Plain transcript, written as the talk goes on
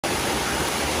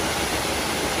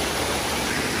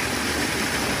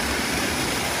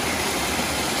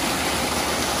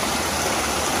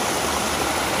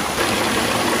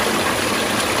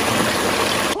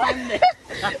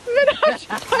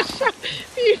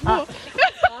No.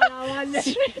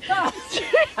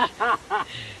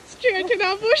 Straight in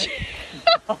the bush.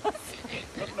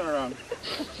 Nothing wrong.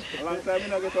 A long time you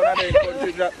not get one of them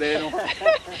country drop there, you know.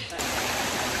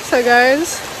 So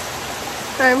guys,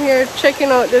 I'm here checking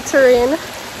out the terrain.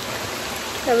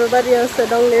 Everybody else sit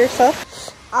down there, so.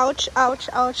 Ouch, ouch,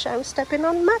 ouch, I'm stepping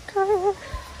on my car.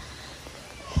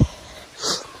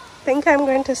 Think I'm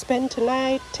going to spend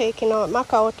tonight taking out my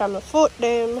car out on my foot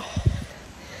them.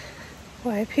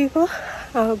 Why people?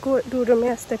 I'll go do the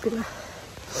mere stepping.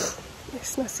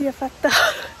 It's not safe at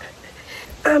all.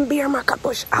 I'm beer maca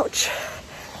push, ouch.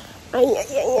 Ay, ay,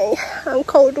 ay, ay. I'm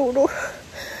cold doodle.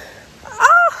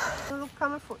 Ah! Look at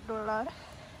my foot though, lad.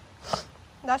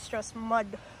 That's just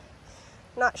mud.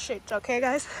 Not shit, okay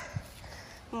guys?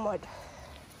 Mud.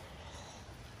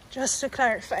 Just to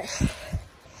clarify.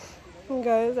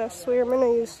 Guys, I swear I'm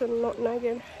not used to nothing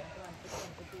again.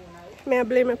 May I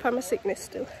blame it for my sickness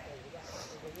still?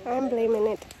 I'm blaming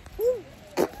it.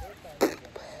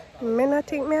 I not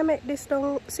think I make this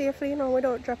down safely, you know,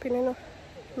 without dropping, you know.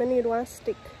 I need one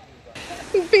stick.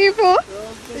 People,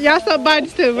 you're so bad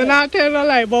still, but not tell no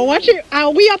lie. But watch it,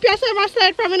 and we up yourself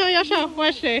aside from you, Aljoschar.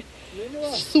 Watch it.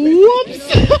 Swoops!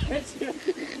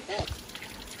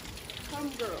 Come,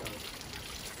 girl.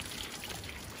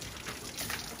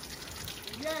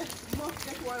 Yes, must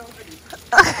get one already.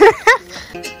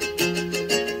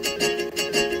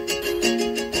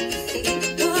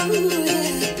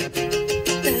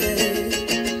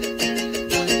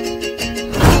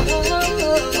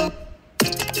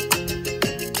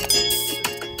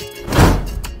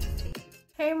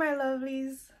 Hey my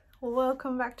lovelies,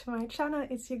 welcome back to my channel.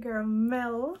 It's your girl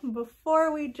Mel.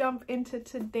 Before we jump into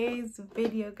today's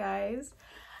video guys,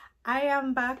 I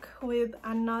am back with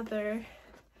another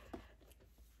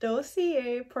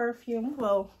Dossier perfume.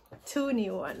 Well, two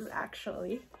new ones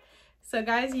actually. So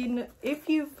guys, you know, if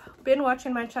you've been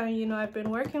watching my channel, you know I've been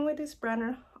working with this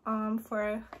brand for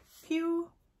a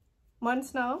few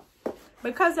months now,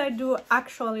 because I do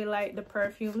actually like the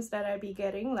perfumes that I be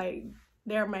getting. Like,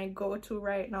 they're my go-to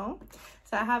right now.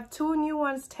 So I have two new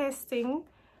ones testing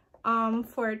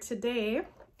for today,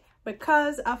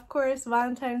 because of course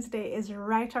Valentine's Day is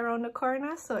right around the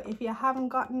corner. So if you haven't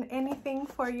gotten anything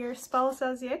for your spouse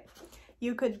as yet,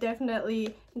 you could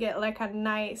definitely get like a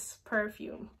nice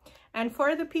perfume. And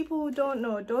for the people who don't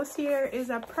know, Dossier is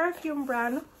a perfume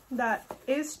brand that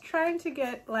is trying to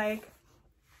get, like,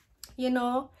 you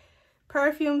know,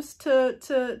 perfumes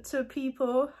to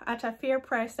people at a fair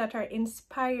price that are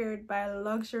inspired by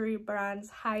luxury brands,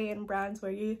 high-end brands where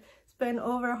you spend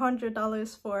over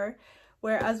 $100 for.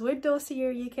 Whereas with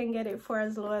Dossier, you can get it for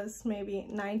as low as maybe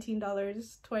 $19,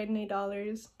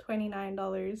 $20,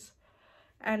 $29,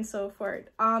 and so forth.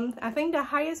 I think the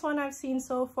highest one I've seen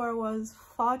so far was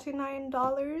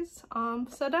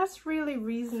 $49. So that's really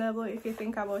reasonable if you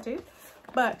think about it.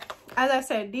 But as I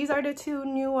said, these are the two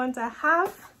new ones I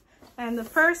have. And the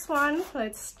first one,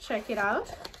 let's check it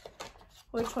out.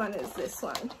 Which one is this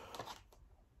one?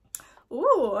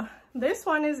 Ooh, this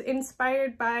one is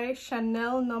inspired by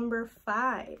Chanel No.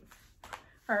 5.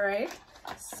 All right,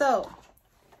 so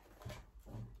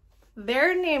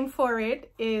their name for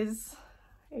it is,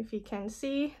 if you can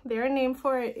see, their name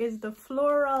for it is the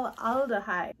floral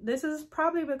aldehyde. This is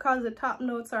probably because the top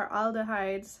notes are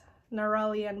aldehydes,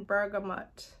 neroli, and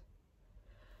bergamot.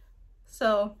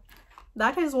 So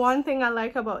that is one thing I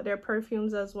like about their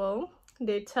perfumes as well.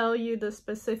 They tell you the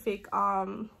specific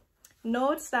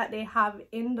notes that they have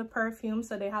in the perfume.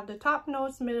 So they have the top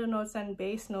notes, middle notes, and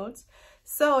base notes.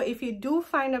 So if you do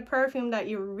find a perfume that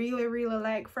you really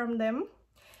like from them,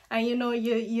 and you know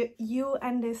you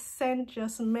and this scent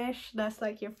just mesh, that's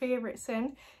like your favorite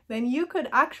scent, then you could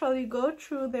actually go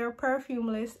through their perfume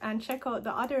list and check out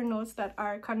the other notes that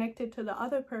are connected to the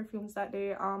other perfumes that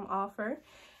they offer.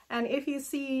 And if you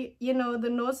see, you know, the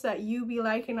notes that you be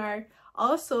liking are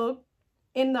also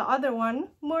in the other one,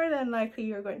 more than likely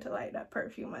you're going to like that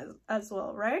perfume as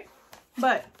well, right?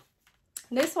 But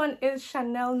this one is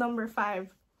Chanel No.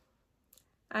 5.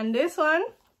 And this one,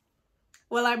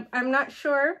 well, I'm not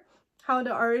sure how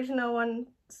the original one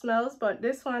smells, but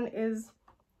this one is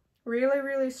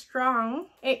really strong.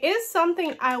 It is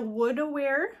something I would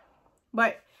wear,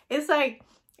 but it's like,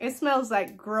 it smells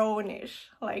like grownish,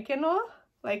 like, you know,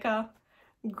 like a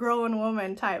grown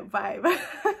woman type vibe.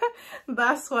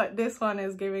 That's what this one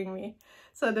is giving me.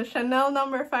 So the Chanel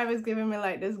No. 5 is giving me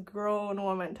like this grown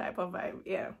woman type of vibe.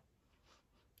 Yeah,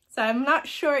 so I'm not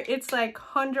sure it's like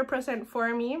 100%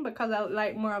 for me, because I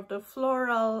like more of the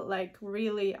floral, like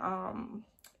really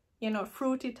you know,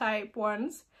 fruity type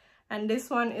ones, and this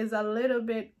one is a little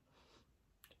bit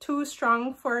too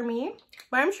strong for me,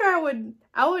 but I'm sure I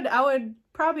would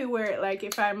probably wear it like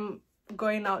if I'm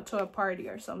going out to a party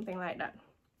or something like that.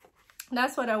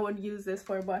 That's what I would use this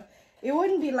for, but it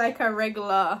wouldn't be like a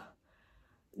regular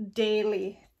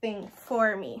daily thing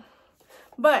for me.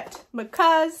 But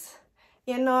because,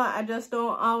 you know, I just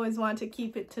don't always want to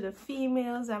keep it to the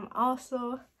females, I'm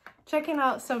also checking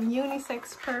out some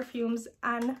unisex perfumes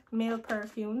and male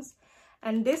perfumes.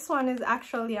 And this one is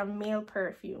actually a male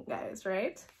perfume, guys,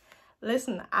 right?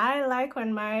 Listen, I like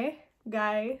when my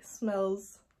guy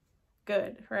smells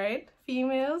good, right?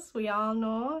 Females, we all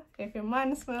know if your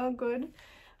man smells good,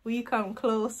 we come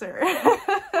closer.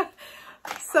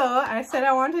 So I said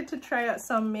I wanted to try out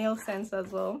some male scents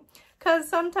as well, because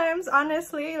sometimes,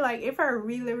 honestly, like if I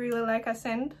really like a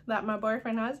scent that my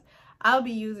boyfriend has, I'll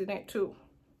be using it too.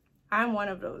 I'm one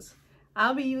of those.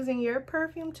 I'll be using your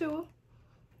perfume too,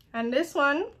 and this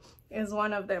one is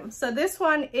one of them. So this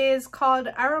one is called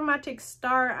Aromatic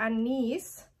Star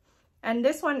Anise, and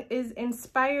this one is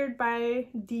inspired by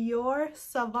Dior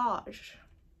Sauvage.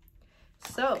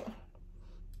 So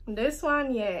this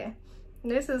one, yeah,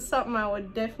 this is something I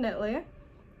would definitely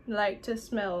like to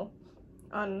smell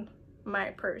on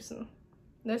my person.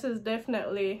 This is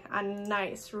definitely a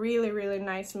nice, really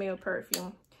nice male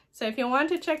perfume. So if you want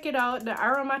to check it out, the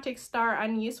Aromatic Star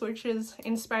Anise, which is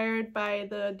inspired by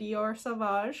the Dior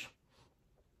Sauvage,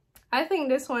 I think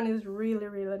this one is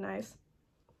really nice.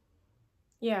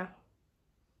 Yeah.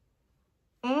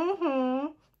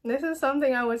 This is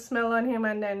something I would smell on him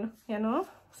and then, you know,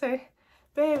 say,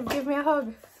 babe, give me a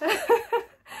hug.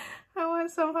 I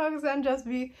want some hugs and just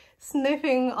be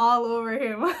sniffing all over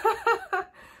him.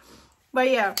 But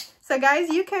yeah, so guys,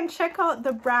 you can check out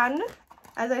the brand.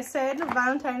 As I said,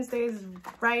 Valentine's Day is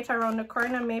right around the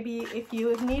corner. Maybe if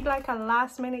you need like a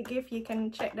last minute gift, you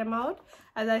can check them out.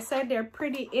 As I said, they're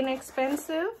pretty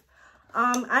inexpensive.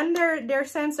 And their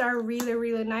scents are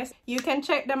really nice. You can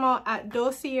check them out at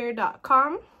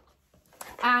Dossier.com.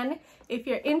 And if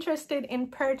you're interested in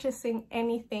purchasing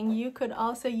anything, you could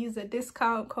also use a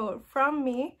discount code from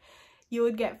me. You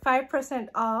would get 5%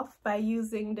 off by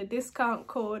using the discount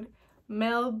code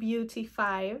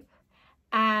MELBEAUTY5.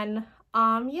 And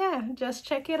yeah, just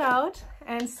check it out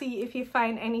and see if you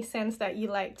find any scents that you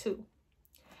like too.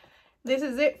 This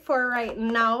is it for right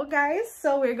now, guys.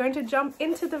 So we're going to jump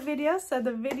into the video. So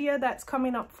the video that's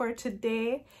coming up for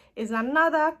today is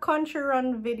another country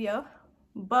run video,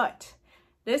 but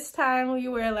this time we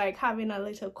were like having a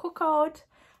little cookout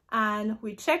and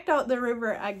we checked out the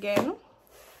river again.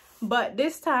 But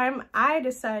this time I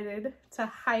decided to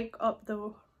hike up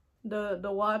the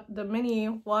mini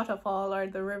waterfall, or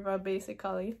the river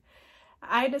basically.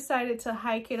 I decided to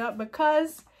hike it up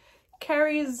because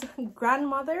Carrie's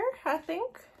grandmother, I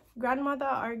think, grandmother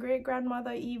or great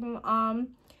grandmother even,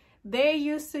 they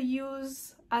used to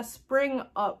use a spring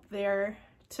up there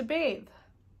to bathe.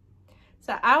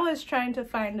 So I was trying to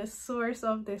find the source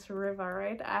of this river,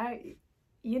 right?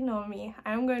 You know me,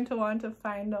 I'm going to want to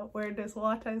find out where this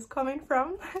water is coming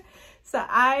from. So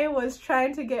I was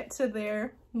trying to get to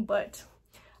there, but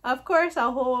of course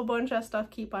a whole bunch of stuff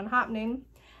keep on happening,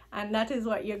 and that is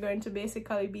what you're going to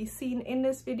basically be seeing in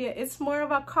this video. It's more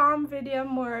of a calm video,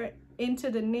 more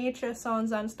into the nature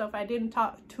sounds and stuff. I didn't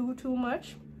talk too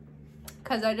much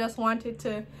because I just wanted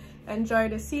to enjoy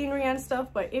the scenery and stuff.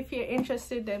 But if you're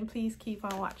interested, then please keep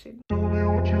on watching.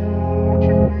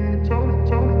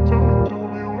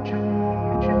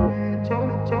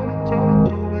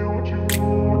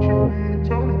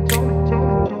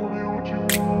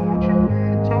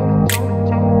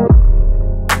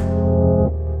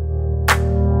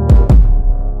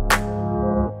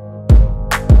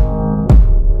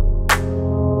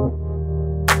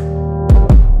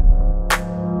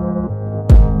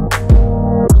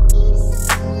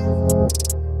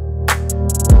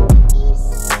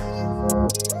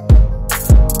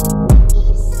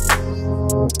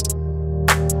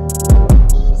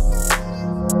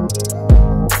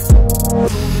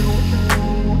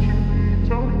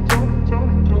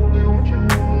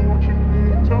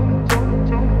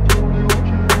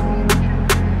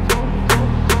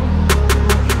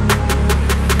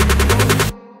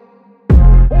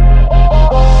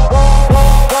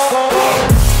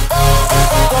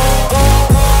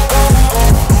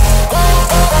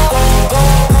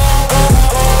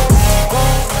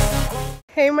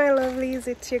 Hey my lovelies,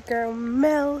 it's your girl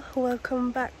Mel.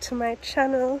 Welcome back to my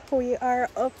channel. We are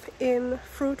up in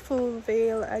Fruitful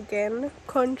Vale again,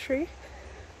 country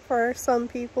for some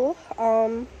people,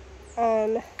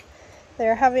 and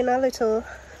they're having a little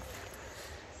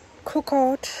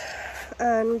cookout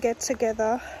and get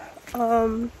together.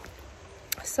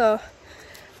 So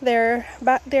they're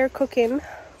back there cooking,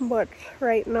 but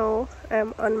right now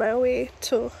I'm on my way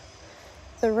to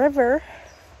the river.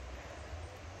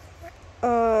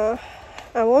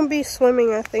 I won't be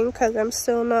swimming, I think, because I'm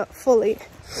still not fully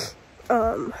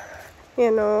you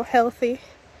know, healthy.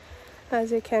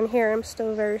 As you can hear, I'm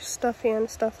still very stuffy and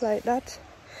stuff like that.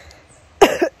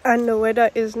 And the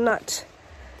weather is not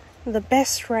the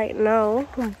best right now,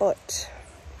 but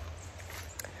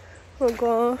we'll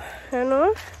go, you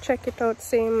know, check it out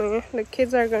same way. The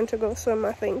kids are going to go swim,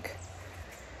 I think.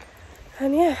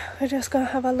 And yeah, we're just gonna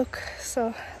have a look.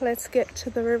 So let's get to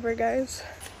the river, guys.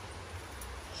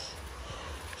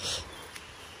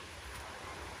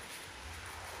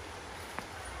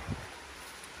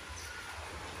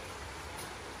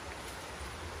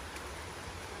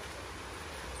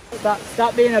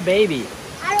 Stop being a baby.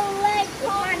 I don't like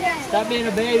water. Stop being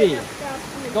a baby.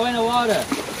 Go in the water.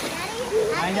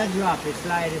 I not drop, it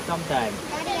slide sometimes.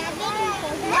 Yeah,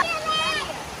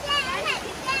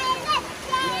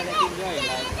 let's enjoy it.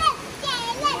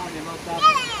 Like, they must have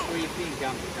 3 feet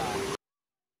jump start.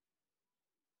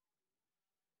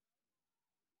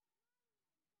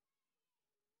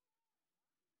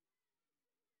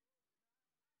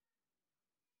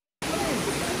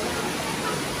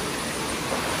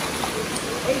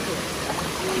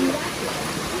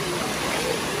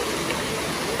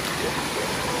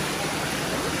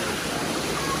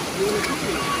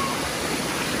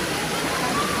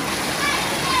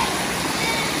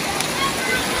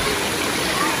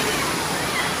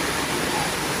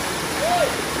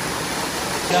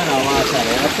 Don't know what's that,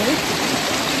 okay?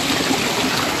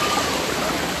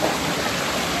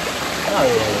 Not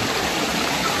really.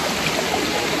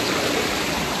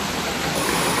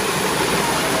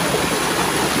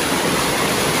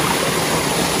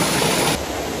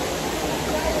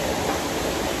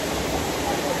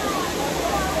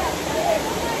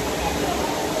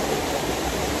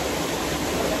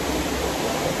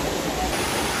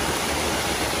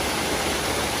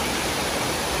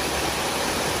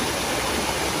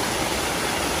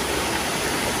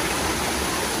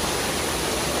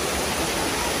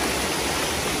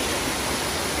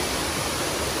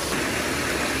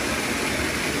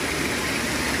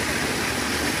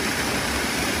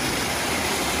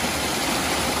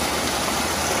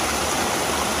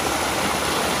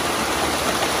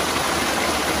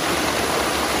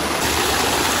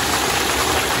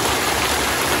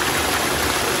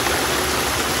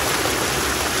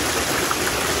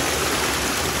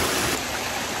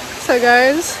 So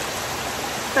guys,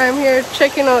 I'm here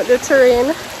checking out the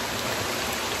terrain.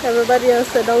 Everybody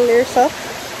else is down there, so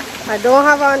I don't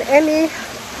have on any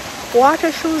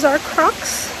water shoes or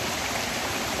Crocs,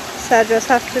 so I just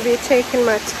have to be taking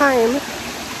my time.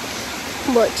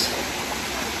 But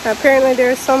apparently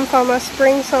there's some form of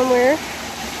spring somewhere.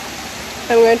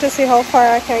 I'm going to see how far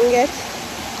I can get.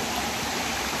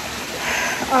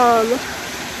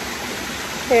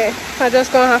 Yeah, I'm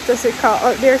just gonna have to see, cause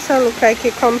out there so look like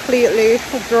it completely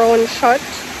grown shut,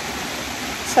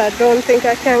 so I don't think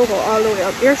I can go all the way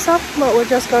up there, so but we're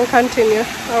just gonna continue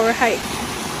our hike.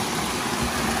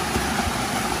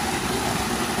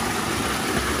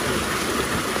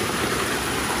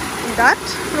 That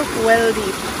look well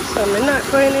deep, so I'm not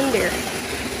going in there.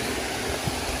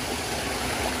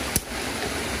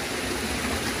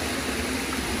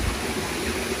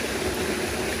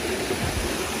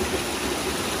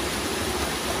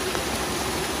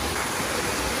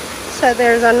 So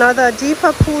there's another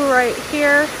deeper pool right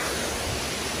here.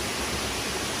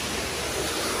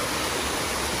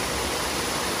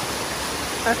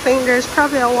 I think there's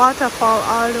probably a waterfall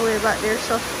all the way back there,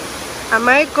 so I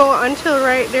might go until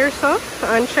right there, so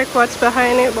and check what's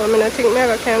behind it, but I think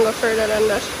maybe I can't go further than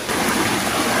that.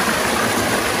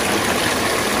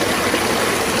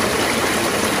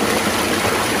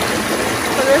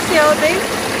 So let's see how big.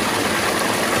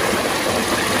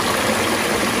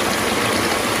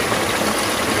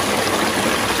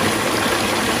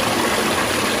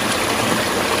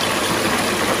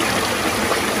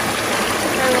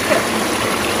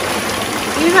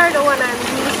 These are the one I'm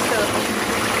used to.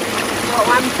 But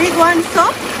one big one,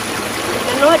 so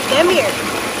you know them here.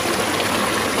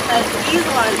 Like these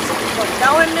ones, but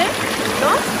that one there,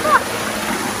 no spot.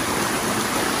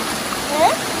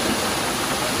 Eh?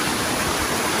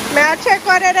 May I check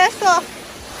what it is,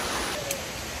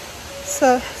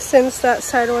 so since that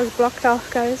side was blocked off,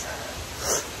 guys,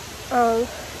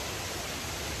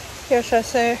 here should I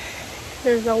say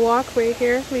there's a walkway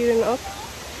here leading up.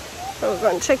 So we're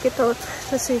going to check it out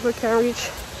to see if we can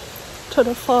reach to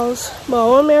the falls. But I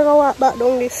want me to go walk back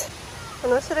down this.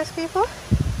 And what's this, people?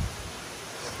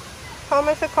 How am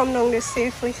I to come down this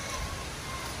safely?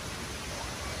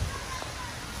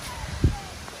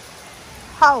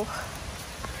 How?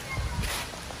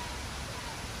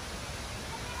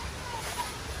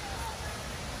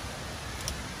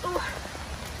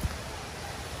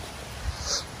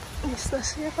 This is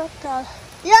safe at all.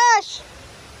 Yes!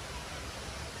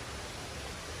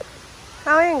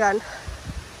 How are you gone?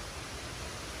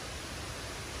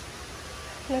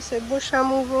 Let's say bush and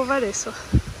move over there so.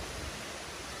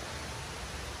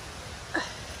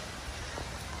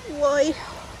 Boy.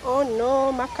 Oh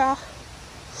no, maca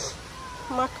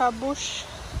bush.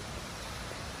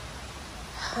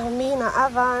 I mean, I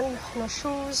haven't no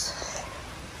shoes.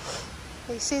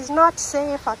 This is not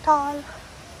safe at all.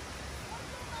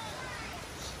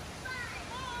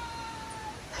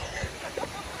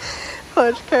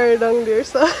 Much carried on there,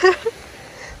 so.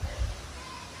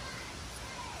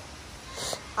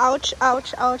 Ouch,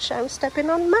 ouch, ouch. I'm stepping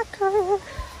on maca.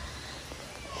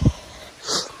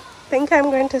 I think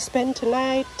I'm going to spend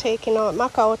tonight taking out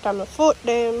maca out of my foot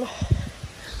them.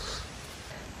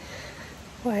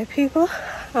 Why people?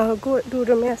 I'll go do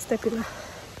the mere step in.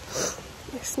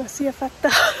 It's not safe at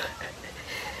all.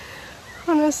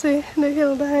 Honestly, the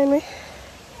hill behind me.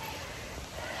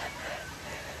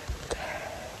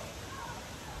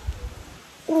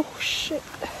 Oh shit.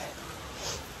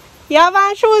 You have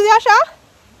on shoes, Yasha?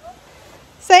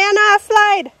 Say you're not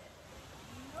slide.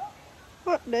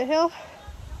 What the hell?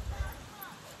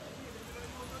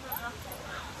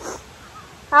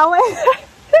 How is it?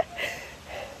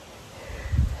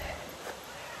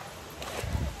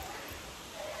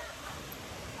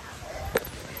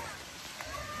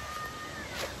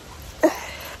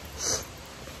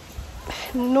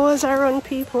 Nose around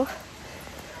people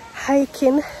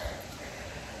hiking.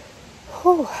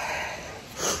 Oh,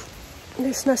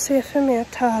 this is not safe for me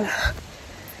at all.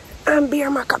 And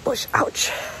beer maca bush,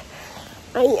 ouch.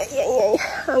 Ay, ay, ay,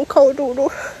 ay. And cow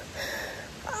doodle.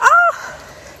 Ah!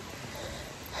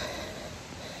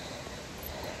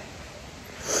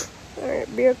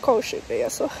 Alright, beer cow shit there,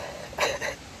 so.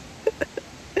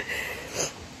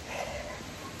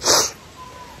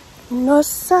 No,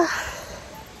 sir.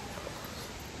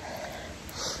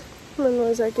 My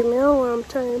nose like give me a warm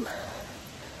time.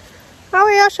 How are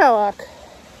you, Yasha walk?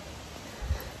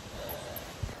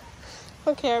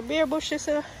 Okay, our beer bush is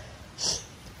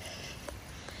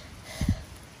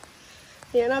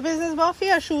you no business about for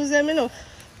your shoes them, you know.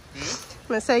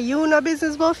 I say you no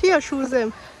business about for your shoes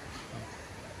them.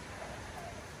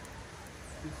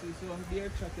 This is one deer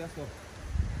trap, yes, sir.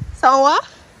 So what?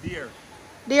 Deer.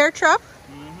 Deer trap?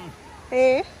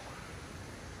 Eh?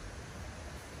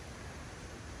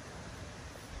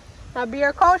 A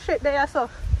beer cow shit there, so.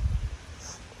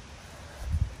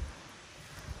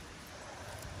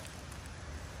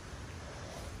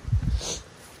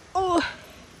 Oh.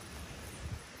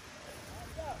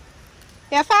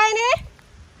 You find it?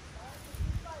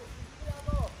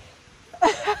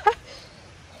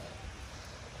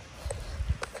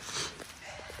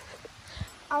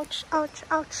 Ouch, ouch,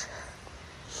 ouch.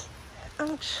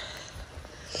 Ouch.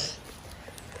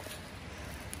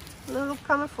 No look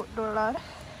at my foot though, lad.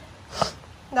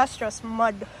 That's just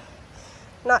mud.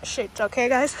 Not shit, okay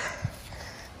guys?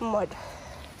 Mud.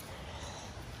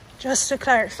 Just to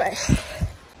clarify.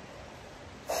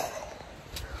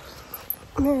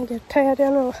 Man, I get tired,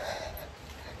 you know.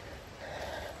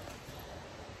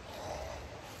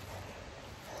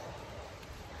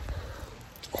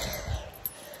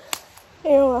 You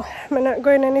know, I'm not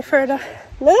going any further.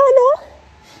 No.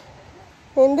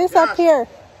 In this up here.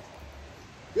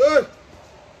 Good.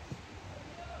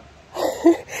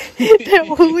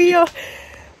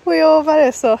 we over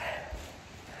there, so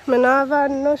I not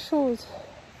have no shoes.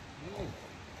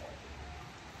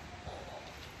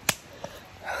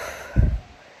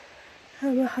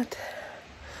 I'm hot.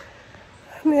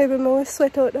 Maybe I will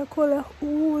sweat out the color.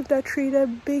 Ooh, that tree, that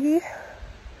biggie.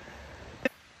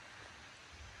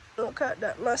 Look at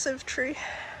that massive tree.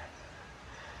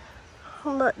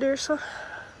 I'm back there, so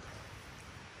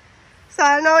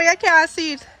now you can't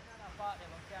see it.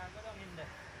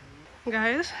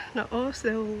 Guys, the house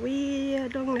is way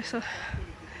down there, so.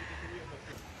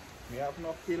 We have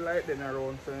no kill light then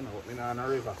around, so you know, we're not on a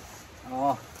river.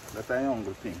 Oh. That's a young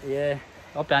thing. Yeah.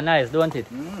 Up there nice, don't it?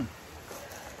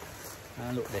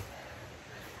 Look there.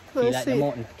 Feel like the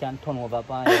mountain can turn over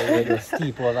by it's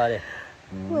steep over there.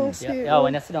 Yeah,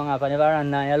 when you sit down up on the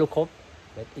veranda you look up,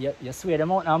 but you swear the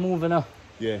mountain are moving now.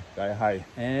 Yeah, they're high.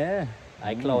 Yeah,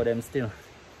 I cloud them still.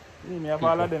 Me have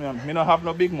all of them. Me don't have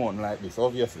no big mountain like this,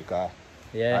 obviously, because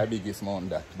yeah. I biggest mountain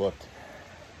that. But,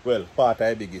 well, part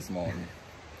of biggest mountain.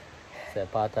 So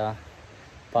part of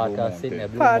sitting there,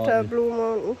 part of Blue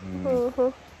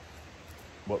Mountain.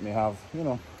 But me have, you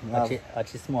know,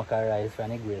 actually smoke a rice from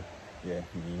the grill. Yeah.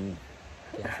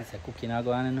 Yes, it's a cooking I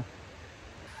go on, you know.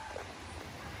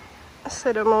 I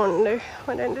said the mountain there.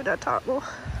 When then did I talk about?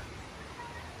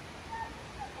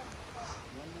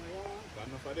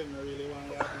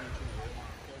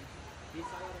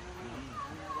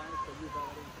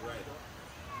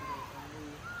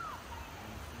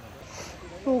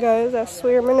 Guys, I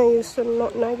swear I'm not used to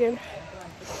nothing again.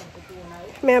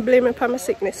 May I blame it for my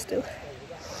sickness too?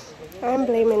 I'm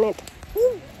blaming it.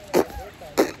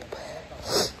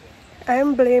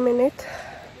 I'm blaming it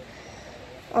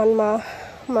on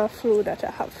my flu that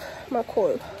I have, my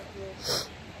cold.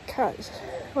 Cause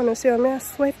when you see how I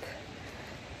sweat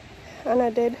and I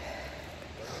did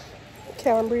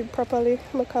can't breathe properly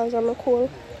because I'm cold.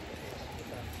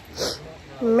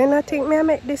 I not think I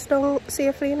make this down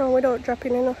safely, you know, without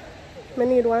dropping, you know. I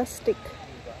need one stick.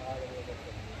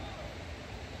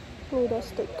 Need a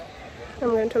stick. I'm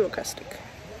going to look a stick.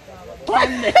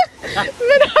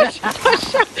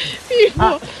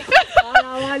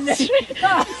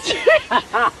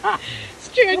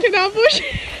 Straight in the bush.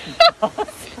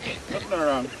 Nothing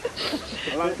wrong.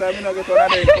 A long time I get one of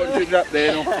them country drop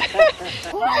there, you know.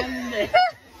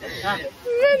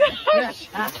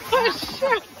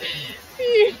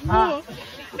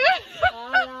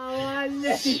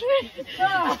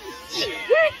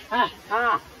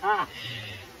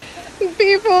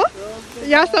 People,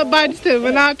 you're so bad still,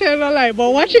 but not tell no lie.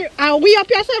 But watch it, we up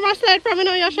here side by side from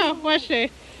Aljoschar. Watch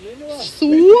it.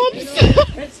 Swoops.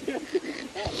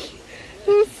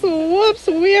 Swoops.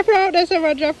 We from this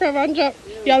ever drop from and drop.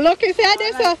 You're lucky, say I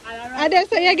did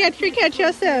so you get free catch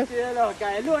yourself.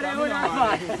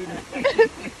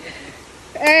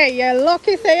 Hey, you're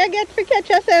lucky, say you get free catch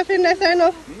yourself in this, you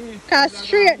know. Cause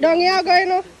straight down here going, you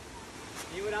know.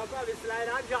 You would have probably slide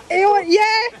and drop.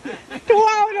 Yeah, 2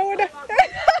 hours.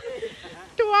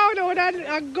 2 hours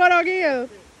I go down here.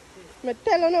 I'm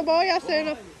telling you about yourself, you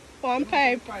know. One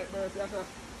pipe. Yeah,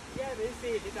 but you see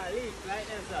it a leak like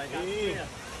this, so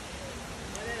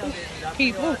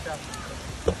People.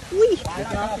 You can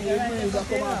feel the breeze that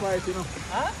come off right, you know.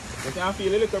 Huh? You can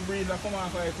feel a little breeze that come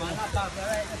off right, you know.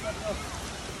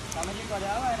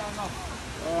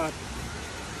 Alright.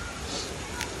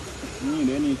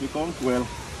 They need to come well.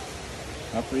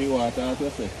 A free water, as you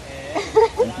say.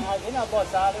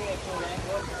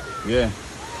 Yeah.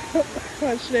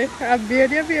 Watch this. I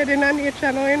beard in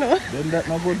nature now, you know. Then that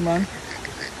no good, man.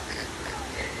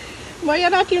 But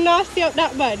you're not even nasty up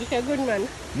that bad. You're a good man.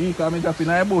 Me, because I drop in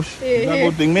a bush. Yeah, it's a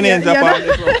good thing. Me ain't drop on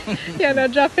this one. You're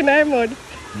not dropping in mud. Boy,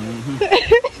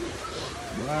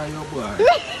 you boy.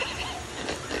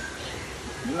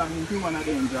 You like me too, man, I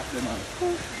didn't drop them out.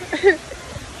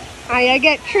 And you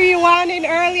get 3 warning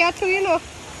earlier too, you know.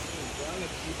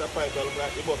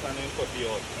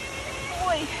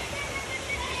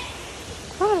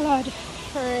 Oh Lord.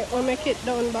 Alright, we'll make it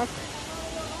down back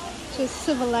to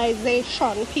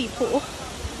civilization, people.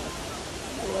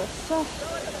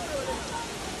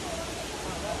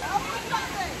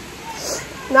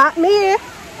 Not me.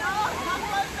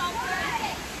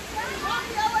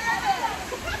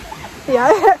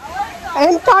 Yeah.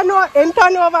 And turn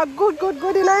over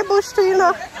good in our bush too, you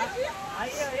know.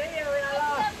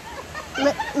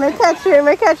 Me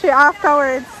catch you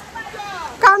afterwards.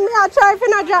 Come here, try if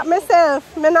I drop myself.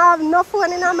 I don't have no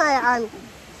phone in my hand.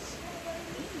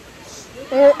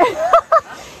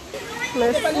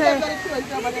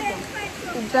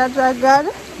 Jaja God.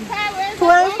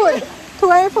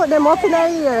 20 foot them up in a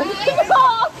year.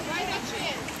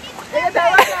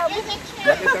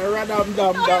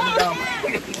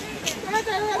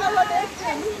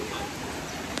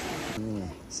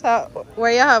 So,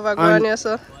 where you have a go on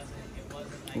yourself?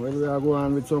 Well, we are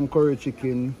going with some curry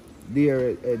chicken,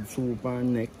 deer head soup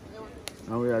and neck.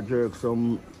 And we are jerk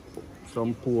some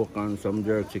pork and some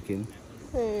jerk chicken.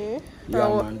 Hey.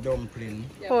 Yam and dumpling.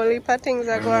 Whole heap of things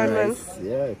are going on.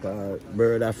 Yeah, because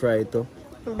bird are fried too.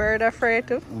 Bird are fried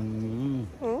too?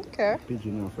 Okay.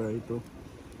 Pigeon are fried too.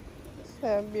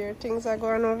 So, beer things are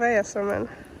going over here, so man.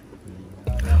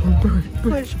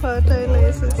 Which part I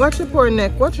like? Watch the poor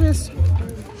neck. Watch this.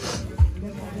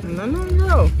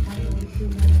 No.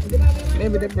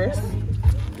 Maybe the breast.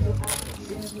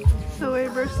 So wait,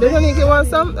 breast. Doesn't you want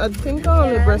some? I think I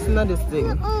only breast in this thing.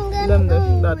 Them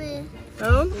that.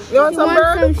 You want some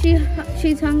bird?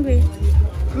 She's hungry.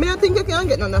 Me, I think you can't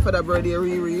get none for that bird here,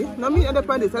 Riri. Now me at the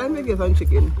party, so let me get some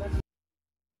chicken.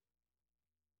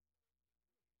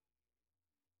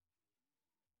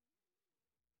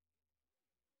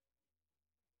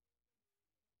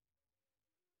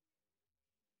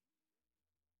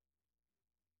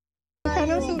 Can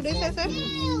I suit this, sir?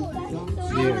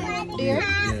 Deer. Deer?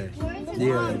 Yeah.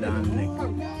 There, down neck.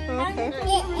 Okay.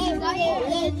 You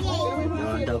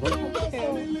want to go?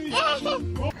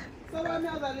 So when I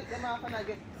lick them off and I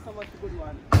get so much good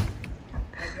one.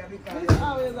 This is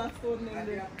always a stone in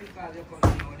there.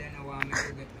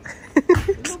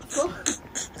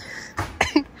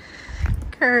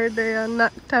 Curry, they are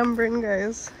not tambourine,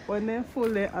 guys. When they're full,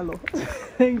 they're yellow.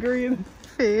 In green.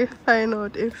 See, find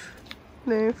out if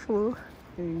they're full.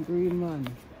 In green, man.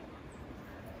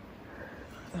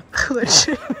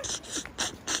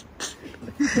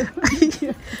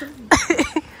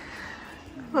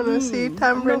 Wanna see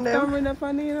tambourine them? Tambourine up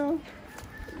on you know.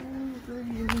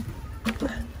 Green.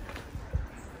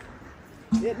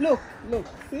 Yeah, look,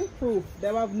 see proof.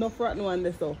 They have enough rotten one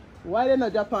there so. Why they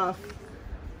not drop off?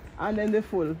 And then they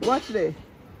full. Watch there.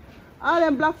 All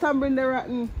them black tambourine they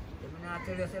rotten.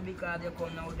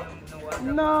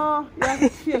 No, you have to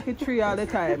shake a tree all the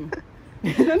time.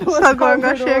 So go and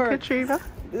go shake a tree now.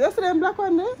 That's them black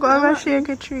one there? Go and go shake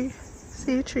a tree.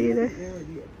 See a tree there.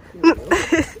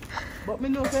 But me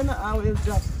know they're not always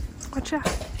drop. Watch out.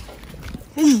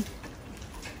 Shit,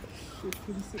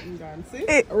 he's sitting down. See?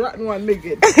 Hey. A rotten one make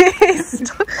it.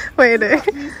 Wait there.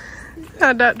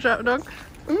 How'd that drop, dog?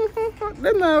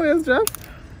 They not always drop.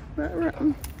 Not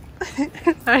rotten.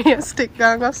 And your stick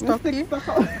down go stop you.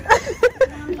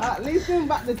 At least him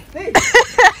back the stick.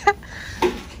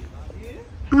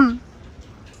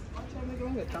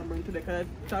 Tambourine today because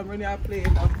tambourine I play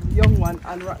a young one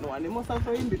and rotten one. They must have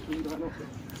in between one.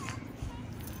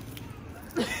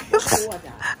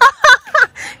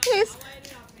 Yes.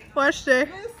 Watch there.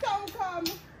 When sound come,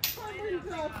 tambourine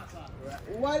drop.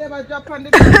 Whatever drop on the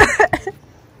ground.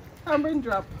 Tambourine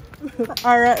drop.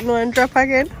 Alright, no one drop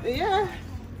again. Yeah.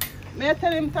 May I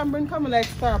tell him tambourine come like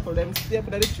starple them stay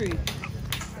up at the tree.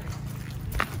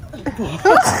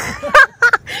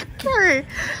 Carry.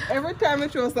 Every time I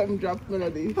show something drop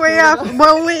melody. Where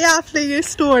after your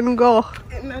stone go?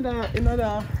 Another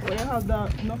where you have the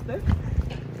enough there?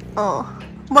 Oh.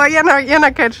 But you're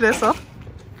not catch this, huh?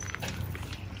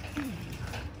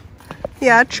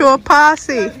 Yeah, throw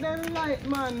passy. Then light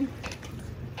man.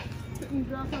 Sitting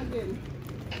drop again.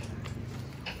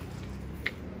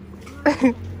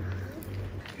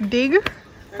 Dig?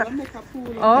 I will make a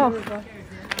pool Oh. in the river.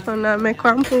 So now make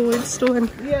one pool with stone.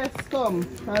 Yes, come.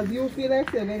 As you feel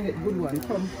like you're going to get good one.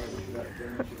 Come.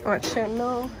 Watch it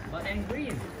now. But then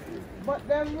green. But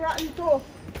them rotten too.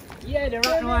 Yeah, the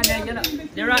rotten one there, you know.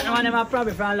 The rotten one them are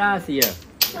probably from last year.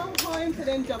 Somehow into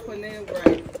them drop on them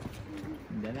right.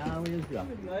 Then I always drop.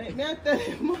 No, it may tell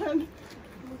you, man.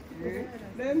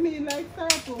 They mean like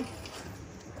circle.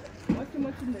 What too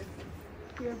much in there?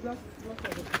 Here, block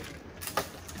of it.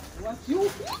 What you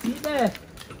See there?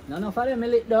 None of them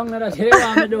lick down, that's what they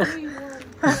want me to do.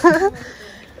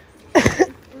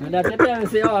 And that's the time I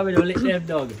say, oh, we don't lick them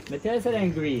dog. But tell us they're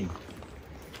green.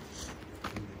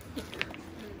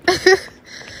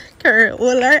 Curry,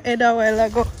 all our head a while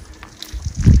ago.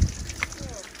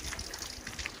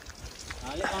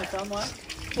 I'll lick on someone.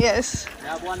 Yes. We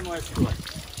have one more score.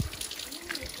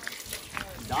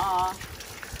 Duh.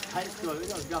 High score, we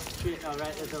don't drop straight now, right?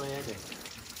 That's the way I do.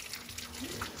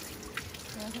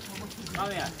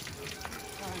 Come here.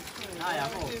 Ah, yeah,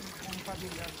 move.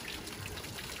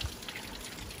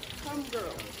 Come,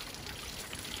 girl.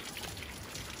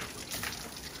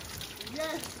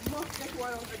 Yes, must get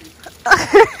one already.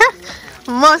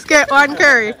 Must get one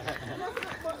curry.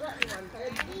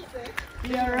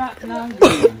 Yeah, rotten and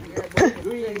green.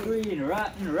 Green,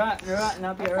 rotten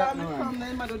up here, rotten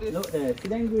one. Look there, see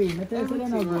them green. I tell you, they're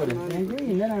not good. They're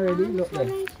green, they're not ready. Look there.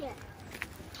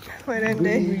 Wait a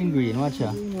minute. Green, watch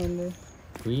out.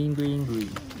 Green.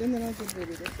 Then they're not good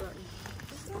ready, that's right.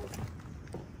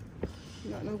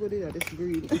 Not no good either, this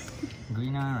green.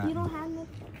 Green and rotten. You don't have no.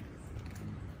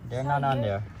 They're not on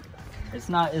there. It's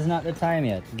not the time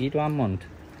yet. Give it 1 month.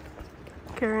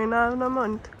 Carrying all the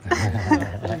month.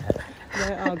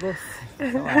 Yeah, August.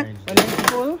 When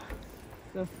it's full,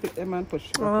 just pick them and push.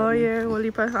 Oh yeah, well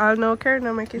you put all no curry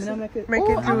now make it Make it- make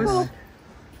Oh, it juice. apple.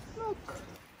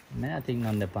 I think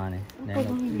on the pan. They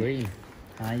look green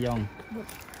and young.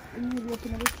 You need to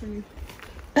open up the tree.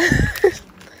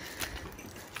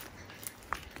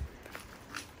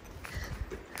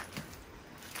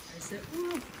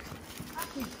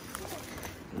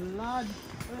 Lord,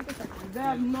 they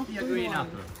have enough Yeah, green green one.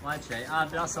 apple. Watch it. I'll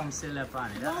blossom still up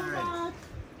on it. That's ready.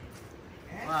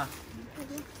 Wow.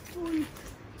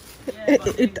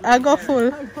 It I go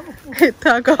full. It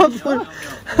I go full.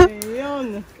 Hey,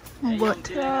 young. But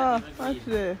Yeah, watch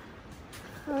there.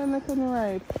 I'm not gonna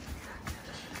right.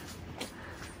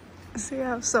 see I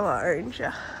have some orange.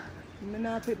 Yeah. I'm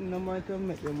not putting no more to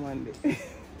make them one day.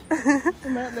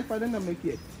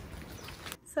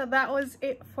 So that was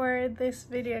it for this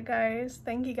video, guys.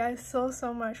 Thank you guys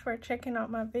so much for checking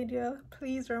out my video.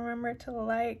 Please remember to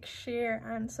like, share,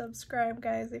 and subscribe,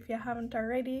 guys, if you haven't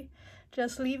already.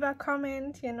 Just leave a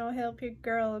comment, you know, help your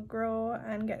girl grow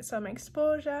and get some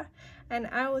exposure. And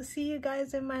I will see you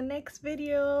guys in my next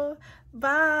video.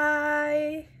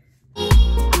 Bye.